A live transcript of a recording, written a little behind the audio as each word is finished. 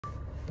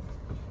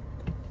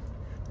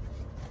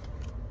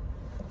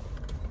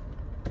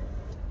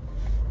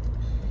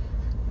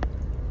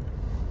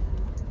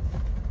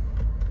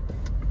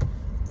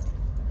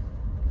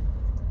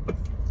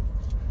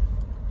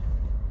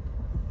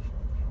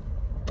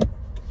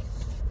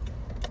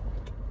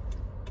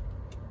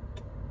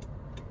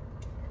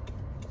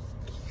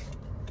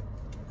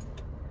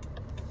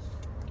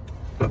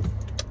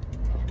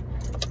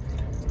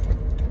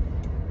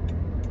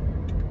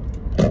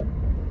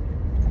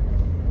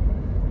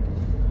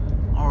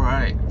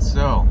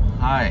So,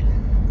 hi,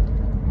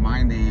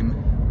 my name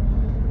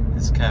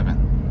is Kevin,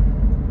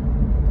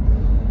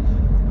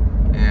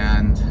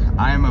 and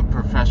I'm a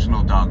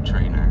professional dog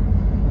trainer.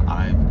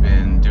 I've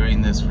been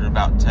doing this for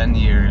about 10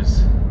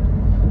 years,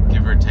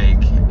 give or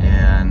take,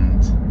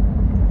 and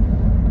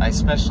I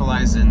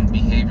specialize in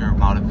behavior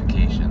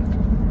modification.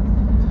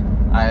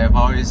 I have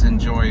always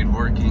enjoyed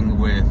working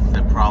with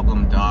the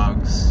problem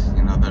dogs,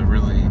 you know, the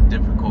really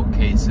difficult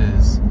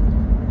cases,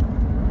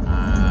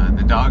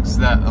 the dogs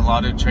that a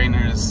lot of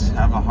trainers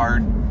have a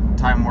hard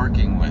time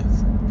working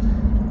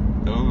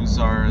with. Those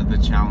are the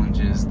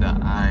challenges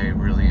that I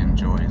really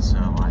enjoy. So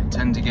I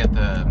tend to get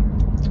the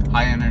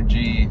high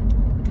energy,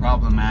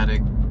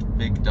 problematic,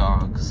 big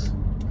dogs.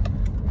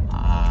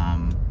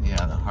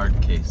 Yeah, the hard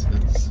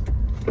cases.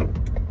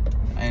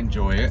 I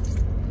enjoy it.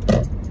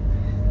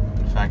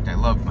 In fact, I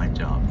love my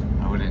job.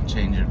 I wouldn't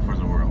change it for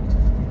the world.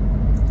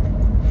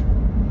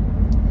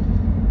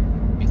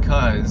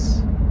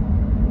 Because,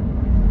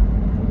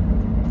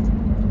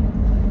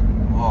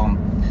 well,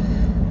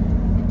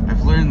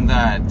 I've learned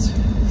that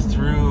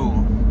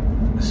through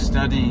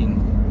studying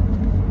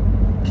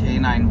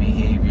canine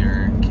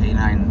behavior,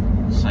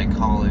 canine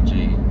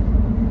psychology,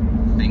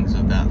 things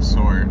of that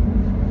sort,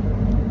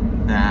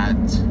 that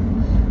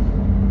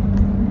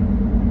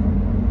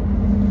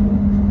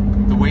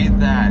the way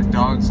that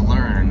dogs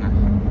learn,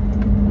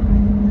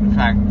 in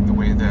fact, the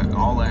way that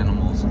all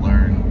animals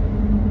learn,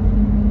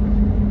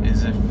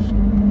 is if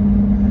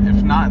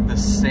not the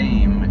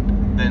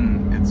same,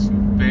 then it's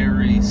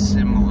very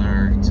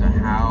similar to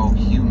how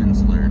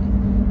humans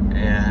learn.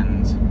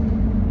 And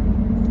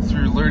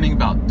through learning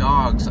about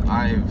dogs,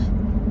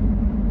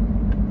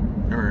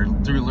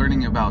 through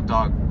learning about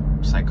dog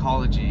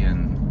psychology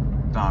and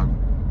dog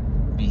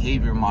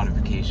behavior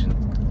modification,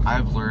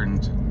 I've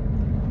learned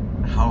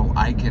how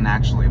I can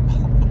actually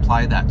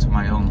apply that to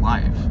my own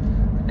life,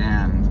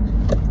 and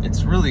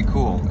it's really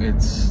cool.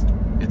 It's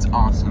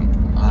awesome,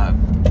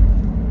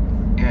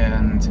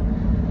 and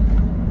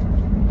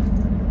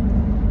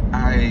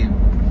I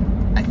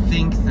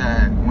think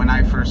that when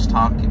I first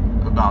talk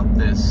about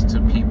this to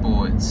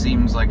people, it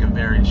seems like a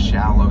very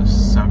shallow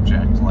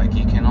subject, like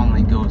you can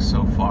only go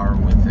so far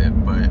with it,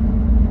 but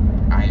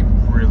I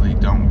really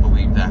don't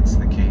believe that's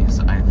the case.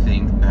 I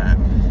think that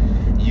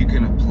you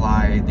can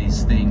apply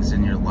these things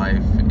in your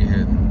life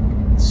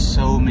in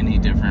so many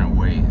different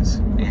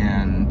ways.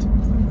 And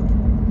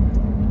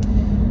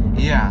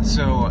yeah,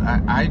 so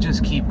I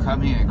just keep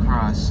coming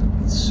across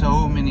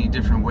so many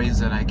different ways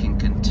that I can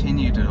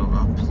continue to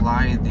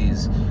apply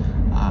these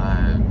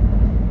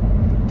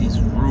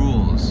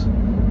rules,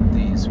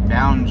 these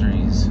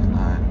boundaries,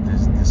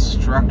 this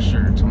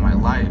structure to my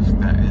life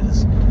that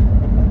is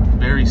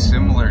very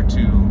similar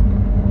to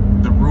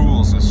the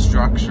rules, the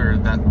structure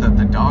that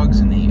the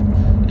dogs need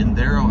in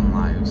their own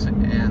lives.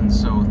 And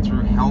so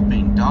through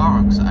helping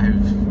dogs,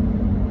 I've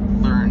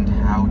learned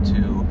how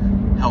to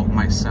help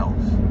myself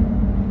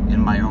in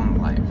my own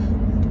life.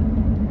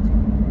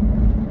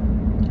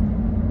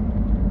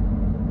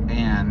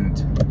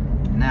 And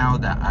now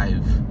that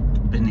I've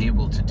been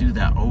able to do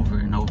that over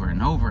and over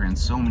and over in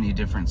so many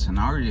different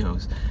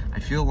scenarios, I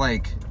feel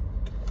like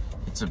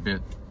it's a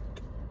bit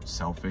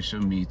selfish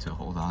of me to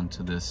hold on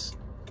to this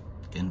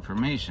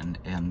information.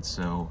 And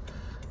so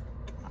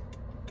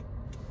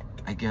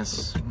I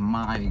guess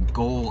my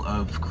goal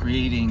of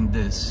creating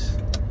this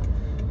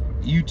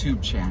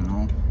YouTube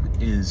channel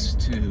is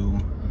to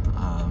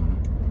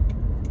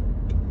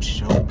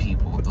show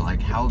people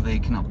like how they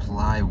can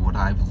apply what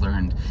I've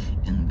learned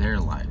in their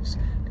lives.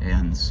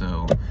 And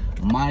so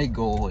my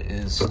goal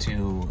is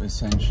to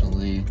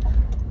essentially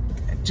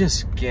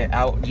just get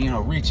out, you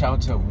know, reach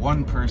out to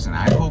one person.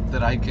 I hope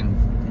that I can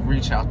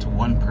reach out to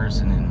one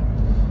person and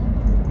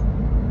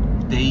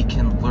they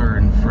can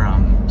learn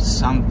from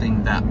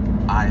something that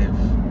I've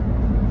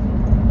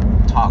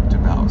talked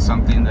about,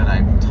 something that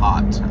I've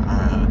taught.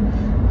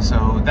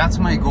 So that's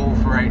my goal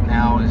for right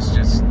now, is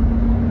just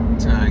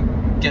to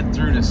get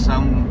through to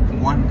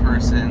one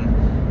person,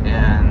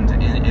 and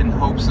in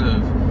hopes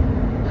of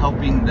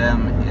helping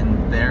them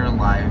in their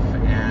life,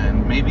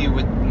 and maybe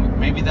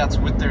that's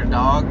with their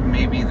dog,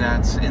 maybe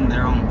that's in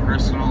their own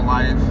personal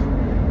life,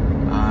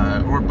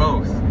 or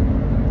both.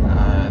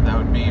 That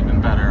would be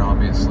even better,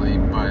 obviously.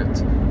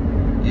 But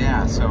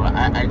yeah, so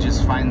I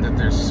just find that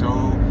there's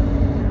so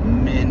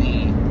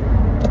many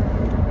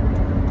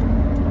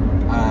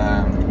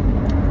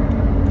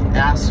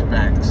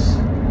aspects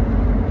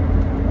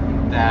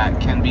that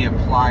can be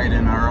applied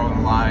in our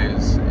own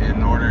lives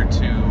in order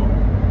to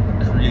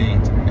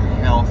create a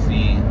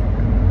healthy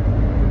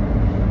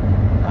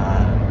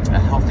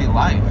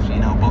life, you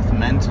know, both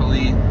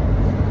mentally,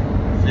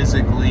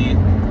 physically.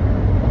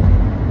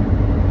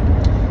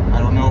 I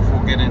don't know if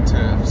we'll get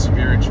into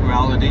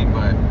spirituality,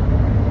 but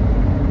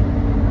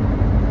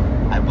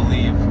I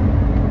believe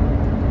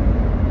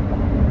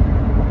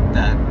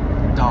that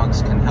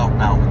dogs can help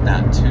out with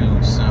that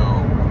too. So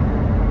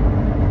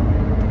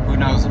who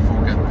knows if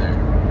we'll get there?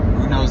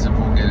 Who knows if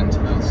we'll get into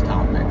those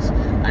topics?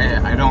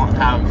 I don't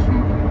have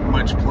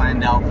much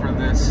planned out for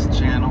this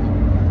channel.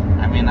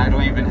 I mean, I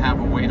don't even have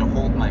a way to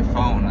hold my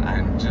phone.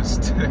 I'm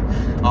just,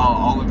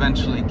 I'll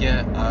eventually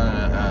get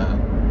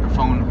a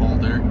phone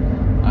holder,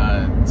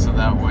 so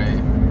that way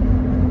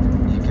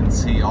you can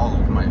see all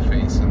of my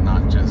face and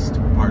not just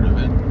part of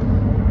it.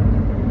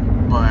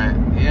 But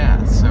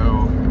yeah, so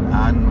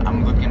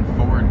I'm looking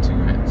forward to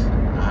it,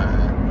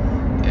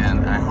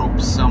 and I hope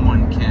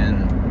someone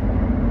can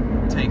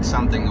take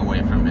something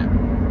away from it.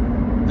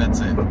 That's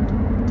it.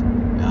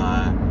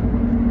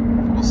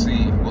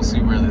 We'll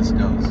see where this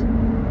goes.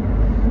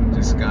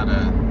 Just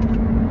gotta,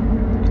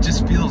 it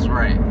just feels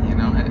right, you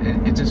know?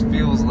 It just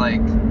feels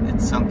like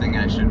it's something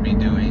I should be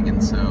doing,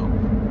 and so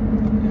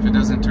if it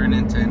doesn't turn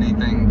into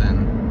anything,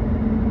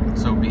 then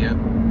so be it.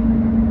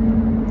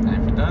 And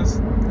if it does,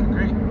 then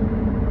great.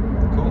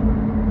 Cool.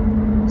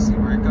 We'll see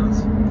where it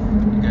goes.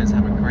 You guys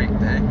have a great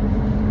day,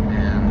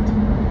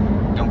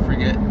 and don't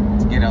forget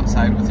to get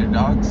outside with your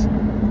dogs,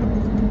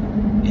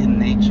 in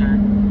nature,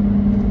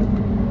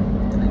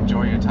 and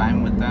enjoy your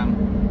time with them.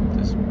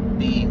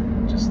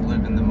 Just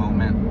live in the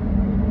moment.